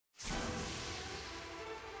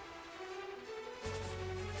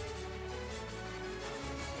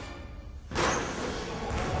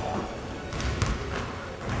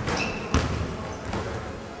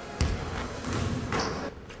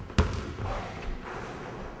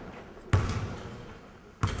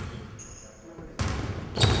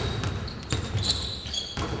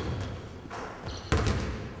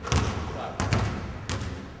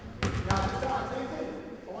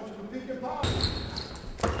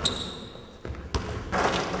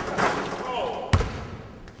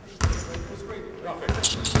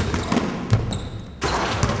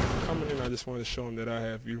wanted to show them that I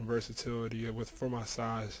have even versatility for my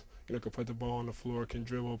size. Can put the ball on the floor, can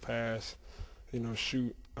dribble, pass,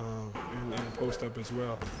 shoot, and post up as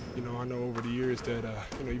well. I know over the years that,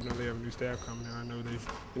 even though they have a new staff coming in, I know they've,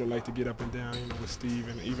 like to get up and down, with Steve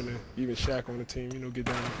and even Shaq on the team, get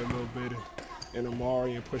down up a little bit and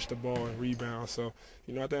Amari and push the ball and rebound. So,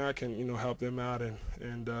 I think I can, help them out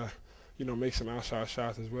and make some outside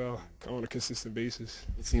shots as well on a consistent basis.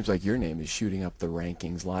 It seems like your name is shooting up the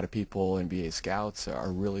rankings. A lot of people, NBA scouts,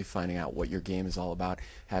 are really finding out what your game is all about,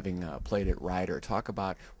 having played at Rider. Talk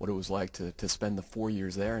about what it was like to spend the 4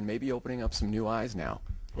 years there and maybe opening up some new eyes now.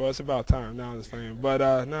 Well, it's about time now, this thing. But,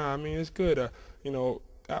 I mean, it's good.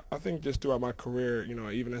 I think just throughout my career,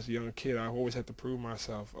 even as a young kid, I always had to prove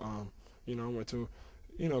myself. I went to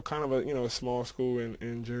kind of a small school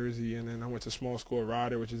in Jersey, and then I went to small school at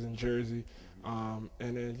Rider, which is in Jersey, and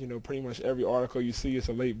then pretty much every article you see is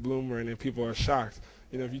a late bloomer, and then people are shocked.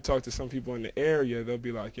 If you talk to some people in the area, they'll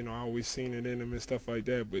be like, I always seen it in them and stuff like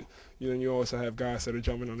that. But you also have guys that are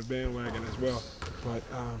jumping on the bandwagon as well. But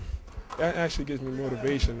that actually gives me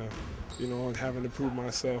motivation, on having to prove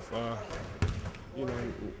myself.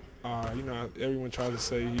 Everyone tries to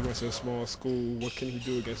say he went to a small school. What can he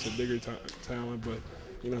do against a bigger talent? But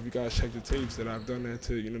if you guys check the tapes, that I've done that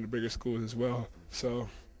to the bigger schools as well. So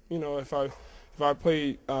if I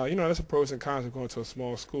played, that's a pros and cons of going to a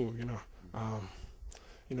small school.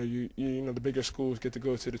 The bigger schools get to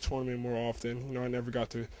go to the tournament more often. I never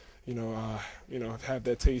got to have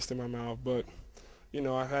that taste in my mouth, but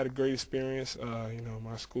I've had a great experience.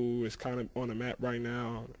 My school is kind of on the map right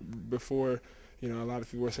now. Before, a lot of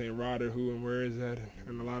people were saying Rider, who and where is that?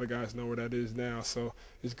 And a lot of guys know where that is now. So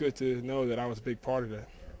it's good to know that I was a big part of that.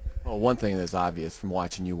 Well, one thing that's obvious from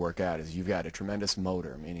watching you work out is you've got a tremendous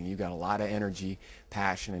motor, meaning you've got a lot of energy,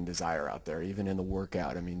 passion, and desire out there, even in the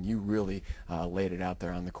workout. I mean, you really laid it out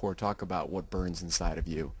there on the court. Talk about what burns inside of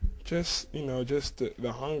you. Just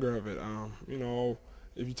the hunger of it.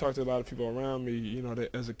 If you talk to a lot of people around me,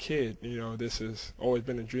 that as a kid, this has always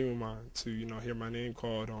been a dream of mine to, hear my name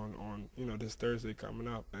called on this Thursday coming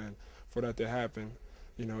up. And for that to happen,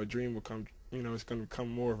 a dream will come, it's going to become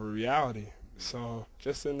more of a reality. So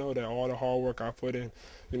just to know that all the hard work I put in,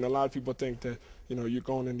 a lot of people think that, you're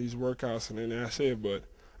going in these workouts and then that's it, but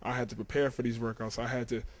I had to prepare for these workouts. I had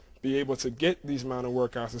to be able to get these amount of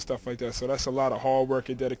workouts and stuff like that. So that's a lot of hard work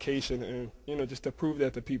and dedication, and just to prove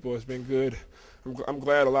that to people has been good. I'm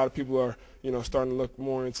glad a lot of people are starting to look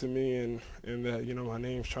more into me, and that my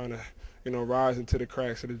name's trying to rise into the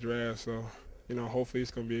cracks of the draft. So hopefully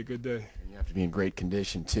it's going to be a good day. You have to be in great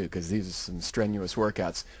condition too, because these are some strenuous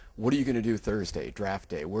workouts. What are you going to do Thursday, draft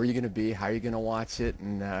day? Where are you going to be? How are you going to watch it?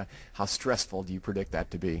 And how stressful do you predict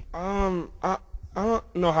that to be? I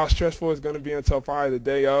don't know how stressful it's going to be until probably the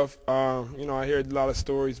day of. I hear a lot of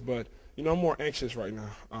stories, but I'm more anxious right now.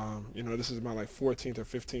 This is my 14th or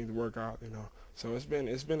 15th workout. So it's been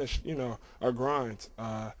a grind.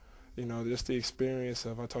 Just the experience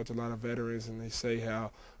of, I talk to a lot of veterans, and they say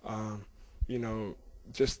how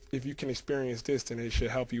just if you can experience this, then it should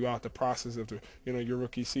help you out the process of your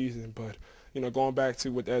rookie season. But going back to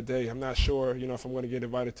with that day, I'm not sure if I'm going to get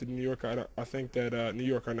invited to New York. I think that New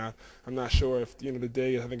York or not. I'm not sure if the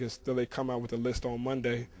day. I think it's still they come out with a list on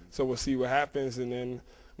Monday. So we'll see what happens, and then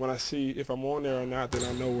when I see if I'm on there or not, then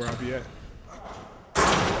I know where I'll be at.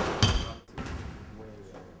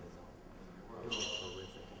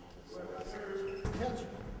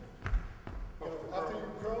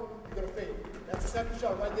 Second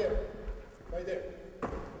shot right there. Right there.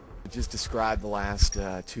 Just describe the last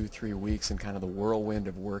 2-3 weeks and kind of the whirlwind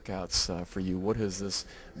of workouts for you. What has this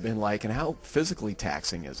been like, and how physically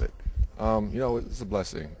taxing is it? It's a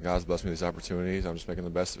blessing. God's blessed me with these opportunities. I'm just making the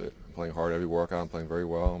best of it. I'm playing hard every workout. I'm playing very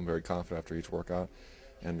well. I'm very confident after each workout.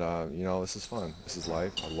 And, this is fun. This is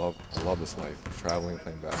life. I love this life, traveling and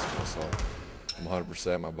playing basketball. So I'm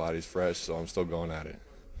 100%. My body's fresh, so I'm still going at it.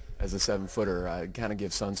 As a 7-footer, kind of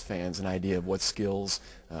give Suns fans an idea of what skills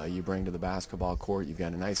you bring to the basketball court. You've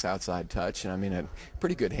got a nice outside touch, and I mean a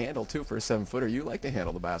pretty good handle too for a 7-footer. You like to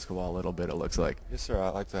handle the basketball a little bit, it looks like. Yes, sir. I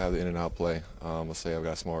like to have the in and out play. Let's say I've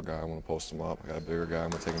got a small guy, I want to post him up. I got a bigger guy,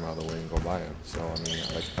 I'm going to take him out of the wing and go by him. So I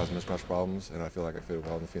like to cause mismatch problems, and I feel like I fit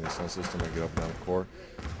well in the Phoenix Suns system. I get up and down the court,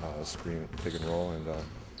 screen, pick and roll, and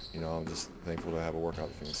I'm just thankful to have a workout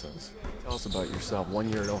with the Phoenix Suns. Tell us about yourself. 1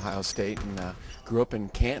 year at Ohio State, and grew up in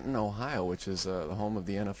Canton, Ohio, which is the home of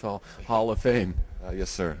the NFL Hall of Fame. Yes,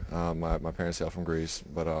 sir. My parents hail from Greece,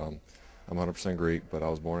 but I'm 100% Greek, but I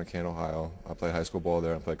was born in Canton, Ohio. I played high school ball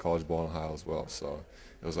there and played college ball in Ohio as well. So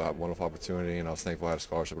it was a wonderful opportunity, and I was thankful I had a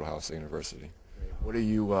scholarship at Ohio State University. What do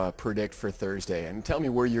you predict for Thursday? And tell me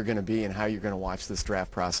where you're going to be and how you're going to watch this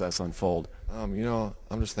draft process unfold. You know,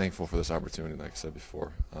 I'm just thankful for this opportunity, like I said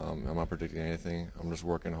before. I'm not predicting anything. I'm just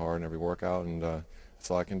working hard in every workout, and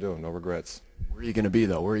that's all I can do. No regrets. Where are you going to be,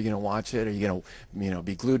 though? Where are you going to watch it? Are you going to,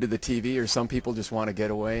 be glued to the TV, or some people just want to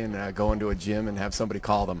get away and go into a gym and have somebody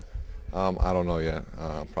call them? I don't know yet.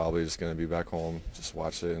 Probably just going to be back home, just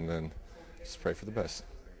watch it, and then just pray for the best.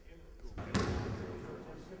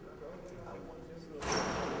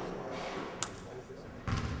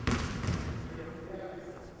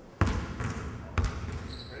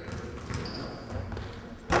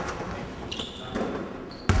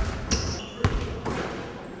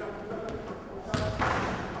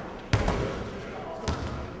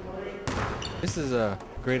 This is a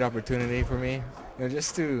great opportunity for me,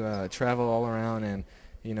 just to travel all around and,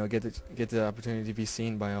 get the opportunity to be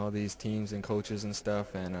seen by all these teams and coaches and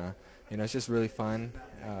stuff, and it's just really fun.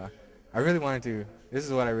 This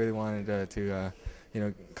is what I really wanted to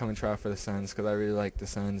come and try out for the Suns, because I really like the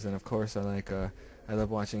Suns, and of course I love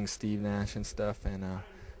watching Steve Nash and stuff, and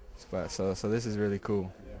so this is really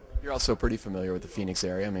cool. You're also pretty familiar with the Phoenix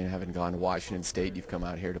area. I mean, having gone to Washington State, you've come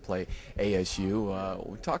out here to play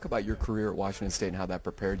ASU. Talk about your career at Washington State and how that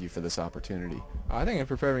prepared you for this opportunity. I think it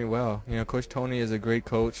prepared me well. Coach Tony is a great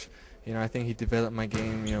coach. I think he developed my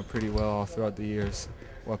game, pretty well all throughout the years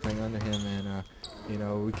while playing under him.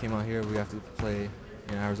 And, we came out here, we have to play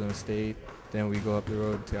in Arizona State. Then we go up the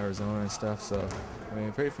road to Arizona and stuff. So,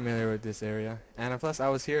 pretty familiar with this area. And plus, I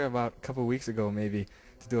was here about a couple of weeks ago, maybe,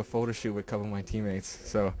 to do a photo shoot with a couple of my teammates.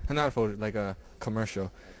 So, not a photo, like a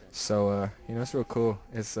commercial. So, it's real cool.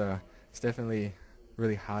 It's definitely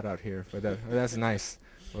really hot out here, but that's nice.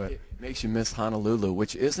 But it makes you miss Honolulu,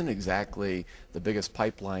 which isn't exactly the biggest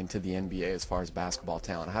pipeline to the NBA as far as basketball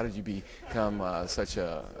talent. How did you become such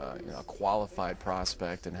a qualified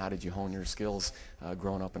prospect, and how did you hone your skills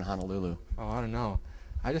growing up in Honolulu? Oh, I don't know.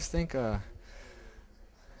 I just think I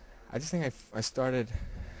started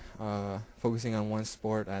focusing on one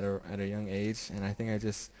sport at a young age, and I think I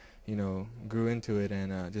just grew into it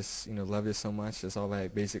and just loved it so much. That's all I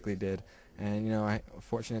basically did. And I'm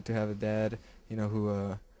fortunate to have a dad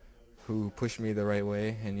who pushed me the right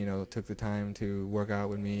way, and took the time to work out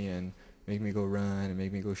with me and make me go run and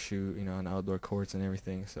make me go shoot on outdoor courts and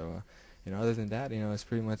everything. So other than that, it's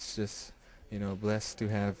pretty much just blessed to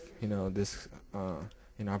have this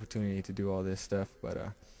opportunity to do all this stuff. But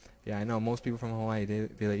yeah, I know most people from Hawaii, they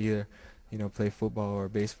either play football or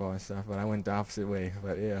baseball and stuff, but I went the opposite way.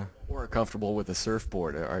 But yeah. Or comfortable with a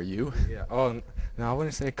surfboard, are you? Yeah. Oh, no, I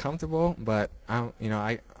wouldn't say comfortable, but I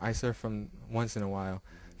surf from once in a while,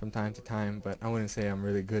 from time to time, but I wouldn't say I'm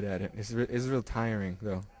really good at it. It's real tiring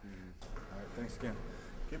though. All right, thanks again.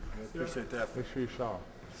 I appreciate that. Make sure you shower.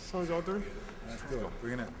 Suns on three. Let's do it.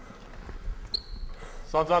 Bring it in.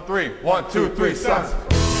 Suns on three. 1, 2, 3,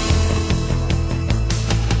 Suns.